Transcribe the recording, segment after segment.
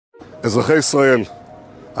אזרחי ישראל,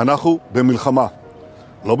 אנחנו במלחמה,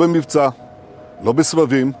 לא במבצע, לא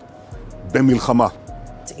בסבבים, במלחמה.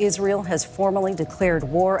 Israel has formally declared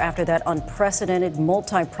war after that unprecedented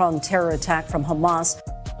multi-pronged terror attack from Hamas.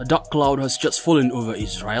 A dark cloud has just fallen over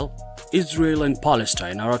Israel. Israel and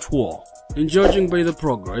Palestine are at war. And judging by the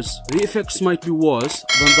progress, the effects might be worse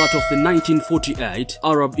than that of the 1948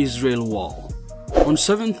 Arab-Israel War. On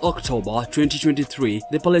 7th October 2023,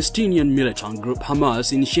 the Palestinian militant group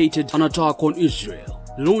Hamas initiated an attack on Israel,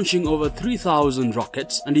 launching over 3,000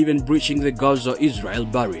 rockets and even breaching the Gaza-Israel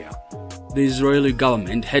barrier. The Israeli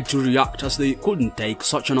government had to react as they couldn't take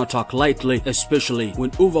such an attack lightly, especially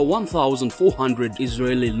when over 1,400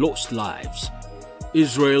 Israeli lost lives.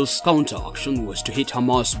 Israel's counteraction was to hit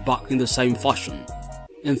Hamas back in the same fashion.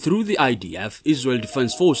 And through the IDF, Israel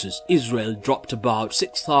Defense Forces, Israel dropped about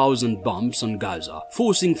 6,000 bombs on Gaza,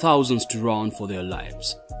 forcing thousands to run for their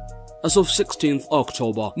lives. As of 16th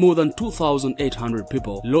October, more than 2,800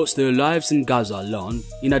 people lost their lives in Gaza alone,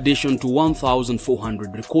 in addition to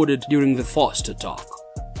 1,400 recorded during the first attack.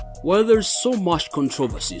 While there's so much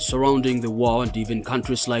controversy surrounding the war and even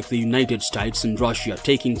countries like the United States and Russia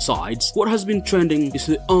taking sides, what has been trending is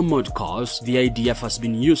the armored cars the IDF has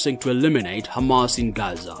been using to eliminate Hamas in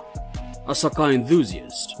Gaza. As a car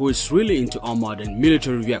enthusiast who is really into armored and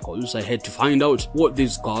military vehicles, I had to find out what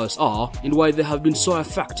these cars are and why they have been so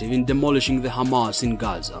effective in demolishing the Hamas in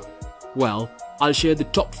Gaza. Well, I'll share the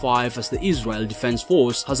top 5 as the Israel Defense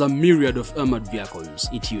Force has a myriad of armored vehicles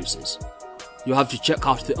it uses. You have to check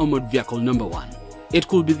out the armored vehicle number 1. It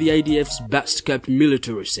could be the IDF's best kept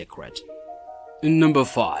military secret. In number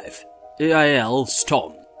 5, AIL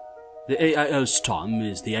Storm. The AIL Storm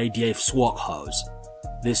is the IDF's workhorse.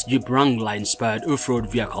 This Jeep Wrangler-inspired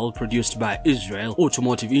off-road vehicle produced by Israel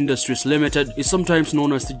Automotive Industries Limited is sometimes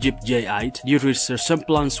known as the Jeep J8 due to its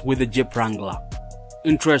resemblance with the Jeep Wrangler.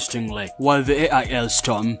 Interestingly, while the AIL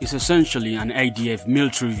Storm is essentially an IDF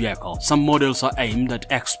military vehicle, some models are aimed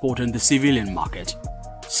at export in the civilian market.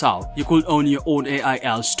 So, you could own your own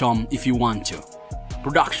AIL Storm if you want to.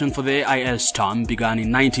 Production for the AIL Storm began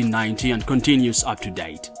in 1990 and continues up to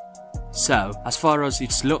date. So, as far as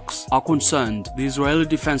its looks are concerned, the Israeli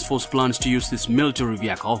Defense Force plans to use this military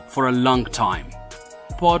vehicle for a long time.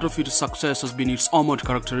 Part of its success has been its armored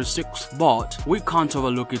characteristics, but we can't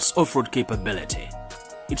overlook its off-road capability.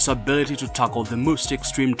 Its ability to tackle the most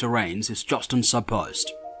extreme terrains is just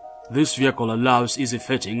unsurpassed. This vehicle allows easy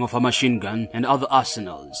fitting of a machine gun and other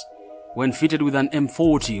arsenals. When fitted with an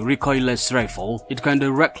M40 recoilless rifle, it can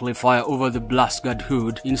directly fire over the blast guard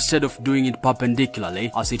hood instead of doing it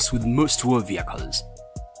perpendicularly as it's with most war vehicles.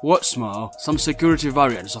 What's more, some security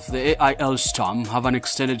variants of the AIL Storm have an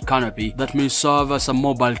extended canopy that may serve as a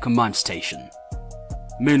mobile command station.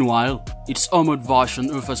 Meanwhile, its armored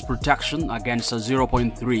version offers protection against a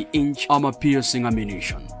 0.3-inch armor-piercing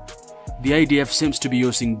ammunition. The IDF seems to be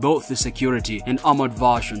using both the security and armored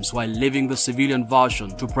versions while leaving the civilian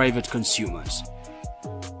version to private consumers.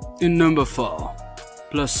 In number 4,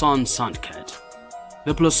 Plasan Sandcat.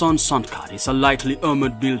 The Plasan Sandcat is a lightly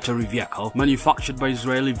armored military vehicle manufactured by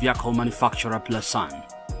Israeli vehicle manufacturer Plasan.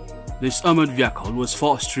 This armored vehicle was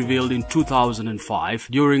first revealed in 2005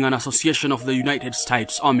 during an Association of the United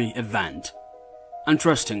States Army event.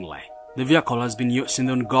 Interestingly, the vehicle has been used in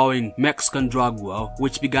the ongoing Mexican drug war,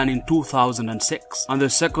 which began in 2006, and the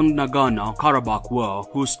Second Nagorno-Karabakh War,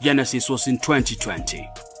 whose genesis was in 2020.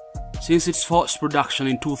 Since its first production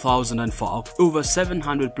in 2004, over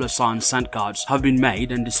 700 Plasan Sandcats have been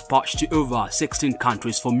made and dispatched to over 16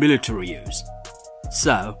 countries for military use.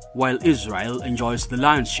 So, while Israel enjoys the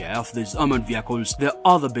lion's share of these armored vehicles, there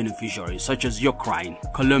are other beneficiaries such as Ukraine,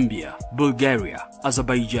 Colombia, Bulgaria,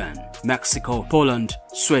 Azerbaijan, Mexico, Poland,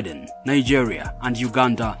 Sweden, Nigeria, and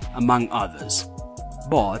Uganda, among others.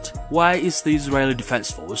 But why is the Israeli Defense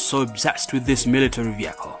Force so obsessed with this military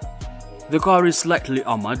vehicle? The car is lightly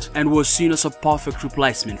armored and was seen as a perfect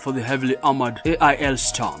replacement for the heavily armored AIL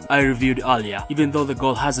Storm I reviewed earlier, even though the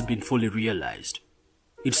goal hasn't been fully realized.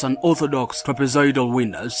 It's an orthodox trapezoidal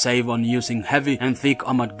window save on using heavy and thick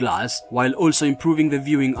armored glass while also improving the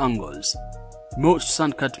viewing angles. Most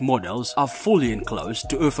Sandcat models are fully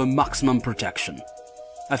enclosed to offer maximum protection.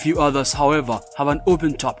 A few others, however, have an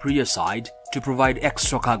open top rear side to provide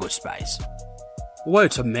extra cargo space.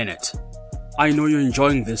 Wait a minute. I know you're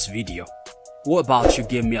enjoying this video. What about you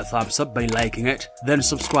give me a thumbs up by liking it, then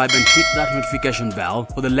subscribe and hit that notification bell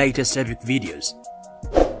for the latest epic videos.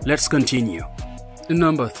 Let's continue.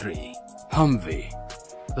 Number 3. Humvee.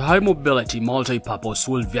 The High Mobility Multi-Purpose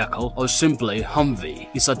Wheeled Vehicle, or simply Humvee,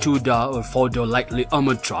 is a 2-door or 4-door lightly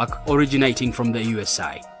armored truck originating from the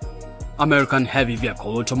USA. American heavy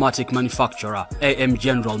vehicle automatic manufacturer AM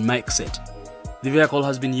General makes it. The vehicle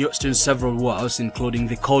has been used in several wars, including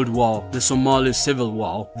the Cold War, the Somali Civil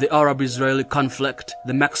War, the Arab-Israeli conflict,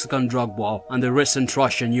 the Mexican drug war, and the recent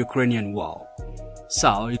Russian-Ukrainian war.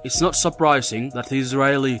 So, it's not surprising that the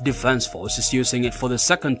Israeli Defense Force is using it for the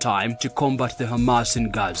second time to combat the Hamas in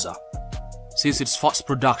Gaza. Since its first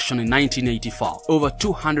production in 1984, over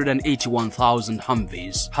 281,000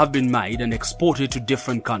 Humvees have been made and exported to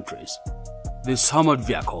different countries. This armored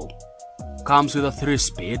vehicle comes with a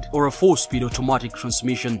 3-speed or a 4-speed automatic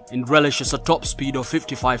transmission and relishes a top speed of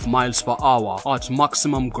 55 miles per hour at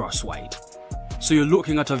maximum gross weight. So you're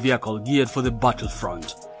looking at a vehicle geared for the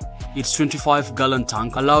battlefront. Its 25-gallon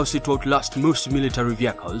tank allows it to outlast most military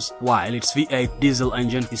vehicles, while its V8 diesel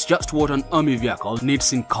engine is just what an army vehicle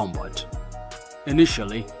needs in combat.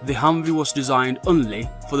 Initially, the Humvee was designed only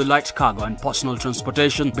for the light cargo and personal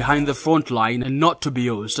transportation behind the front line and not to be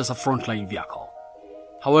used as a frontline vehicle.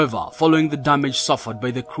 However, following the damage suffered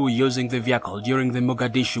by the crew using the vehicle during the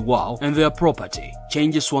Mogadishu war and their property,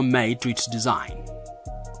 changes were made to its design.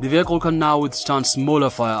 The vehicle can now withstand smaller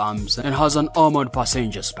firearms and has an armored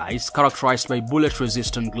passenger space characterized by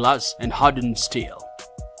bullet-resistant glass and hardened steel.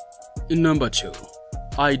 In number 2,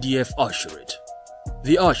 IDF Asherit.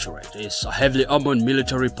 The Asherit is a heavily armored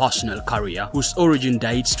military personnel carrier whose origin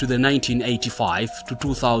dates to the 1985 to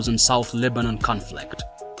 2000 South Lebanon conflict,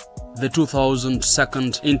 the 2002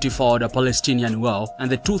 Intifada Palestinian War, and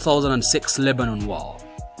the 2006 Lebanon War.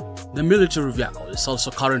 The military vehicle is also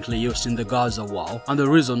currently used in the Gaza War, and the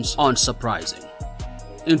reasons aren't surprising.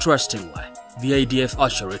 Interestingly, the IDF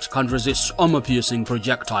Asherit can resist armor-piercing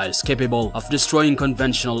projectiles capable of destroying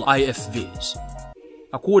conventional IFVs.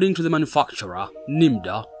 According to the manufacturer,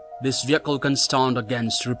 Nimda, this vehicle can stand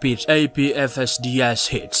against repeat APFSDS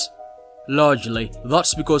hits. Largely,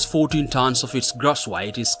 that's because 14 tons of its gross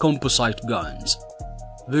weight is composite guns.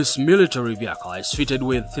 This military vehicle is fitted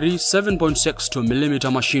with 3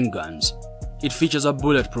 7.62mm machine guns. It features a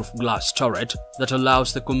bulletproof glass turret that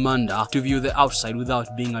allows the commander to view the outside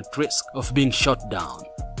without being at risk of being shot down.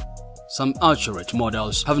 Some Asherit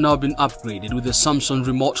models have now been upgraded with the Samsung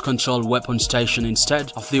remote control weapon station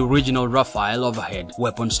instead of the original Rafael overhead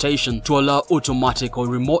weapon station to allow automatic or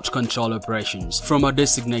remote control operations from a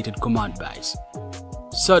designated command base.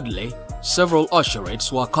 Sadly, several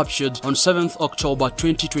Asherits were captured on 7th October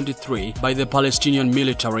 2023 by the Palestinian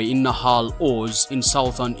military in Nahal Oz in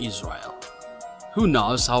southern Israel. Who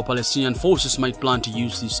knows how Palestinian forces might plan to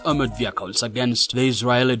use these armored vehicles against the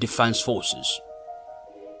Israeli Defense Forces.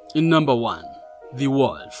 In number 1, the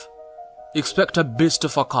Wolf. Expect a beast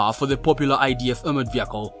of a car for the popular IDF armored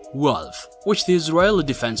vehicle, Wolf, which the Israeli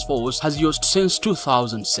Defense Force has used since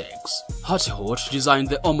 2006. Hatihot designed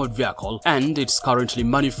the armored vehicle, and it's currently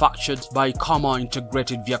manufactured by Kama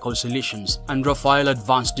Integrated Vehicle Solutions and Rafael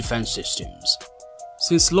Advanced Defense Systems.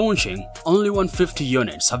 Since launching, only 150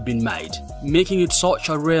 units have been made, making it such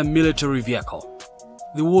a rare military vehicle.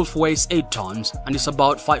 The Wolf weighs 8 tons and is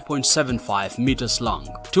about 5.75 meters long,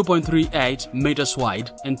 2.38 meters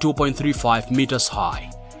wide, and 2.35 meters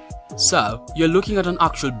high. So, you're looking at an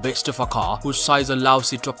actual beast of a car whose size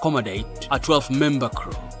allows it to accommodate a 12-member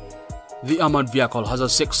crew. The armored vehicle has a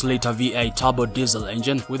 6-liter V8 turbo diesel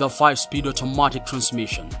engine with a 5-speed automatic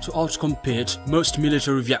transmission to outcompete most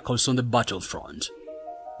military vehicles on the battlefront.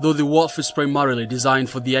 Though the Wolf is primarily designed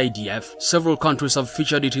for the IDF, several countries have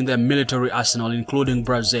featured it in their military arsenal, including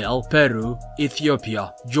Brazil, Peru,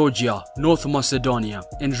 Ethiopia, Georgia, North Macedonia,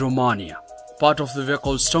 and Romania. Part of the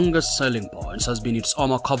vehicle's strongest selling points has been its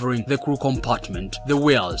armor covering the crew compartment, the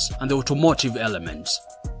wheels, and the automotive elements.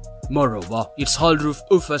 Moreover, its hull roof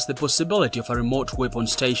offers the possibility of a remote weapon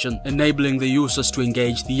station, enabling the users to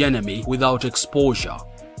engage the enemy without exposure.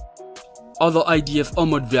 Other IDF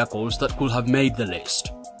armored vehicles that could have made the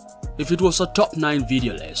list. If it was a top 9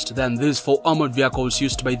 video list, then these 4 armored vehicles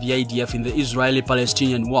used by the IDF in the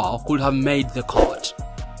Israeli-Palestinian war could have made the cut.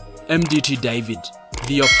 MDT David,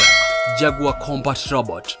 the Ofek, Jaguar Combat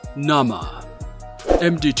Robot, Nama.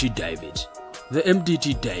 MDT David. The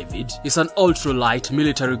MDT David is an ultra-light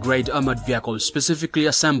military-grade armored vehicle specifically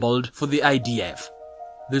assembled for the IDF.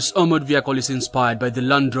 This armored vehicle is inspired by the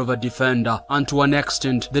Land Rover Defender and to an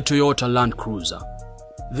extent the Toyota Land Cruiser.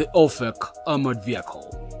 The Ofek Armored Vehicle.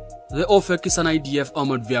 The Ofek is an IDF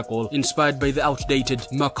armored vehicle inspired by the outdated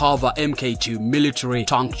Merkava Mk2 military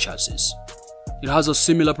tank chassis. It has a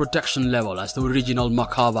similar protection level as the original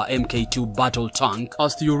Merkava Mk2 battle tank,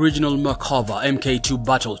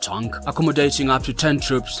 accommodating up to 10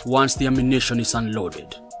 troops once the ammunition is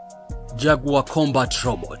unloaded. Jaguar Combat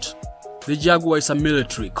Robot. The Jaguar is a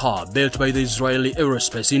military car built by the Israeli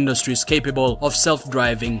aerospace industries capable of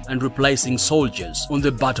self-driving and replacing soldiers on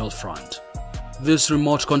the battlefront. This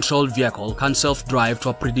remote-controlled vehicle can self-drive to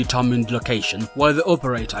a predetermined location while the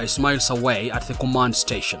operator is miles away at the command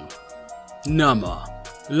station. Nama.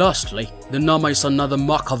 Lastly, the Nama is another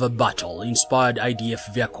Merkava battle-inspired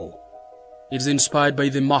IDF vehicle. It is inspired by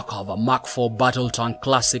the Merkava Mark IV battle tank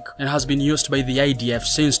classic and has been used by the IDF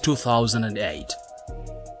since 2008.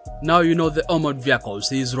 Now you know the armored vehicles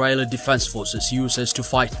the Israeli Defense Forces uses to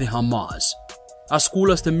fight the Hamas. As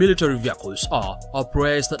cool as the military vehicles are, our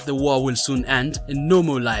prayer is that the war will soon end and no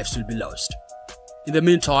more lives will be lost. In the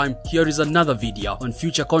meantime, here is another video on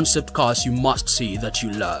future concept cars you must see that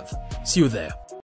you love. See you there.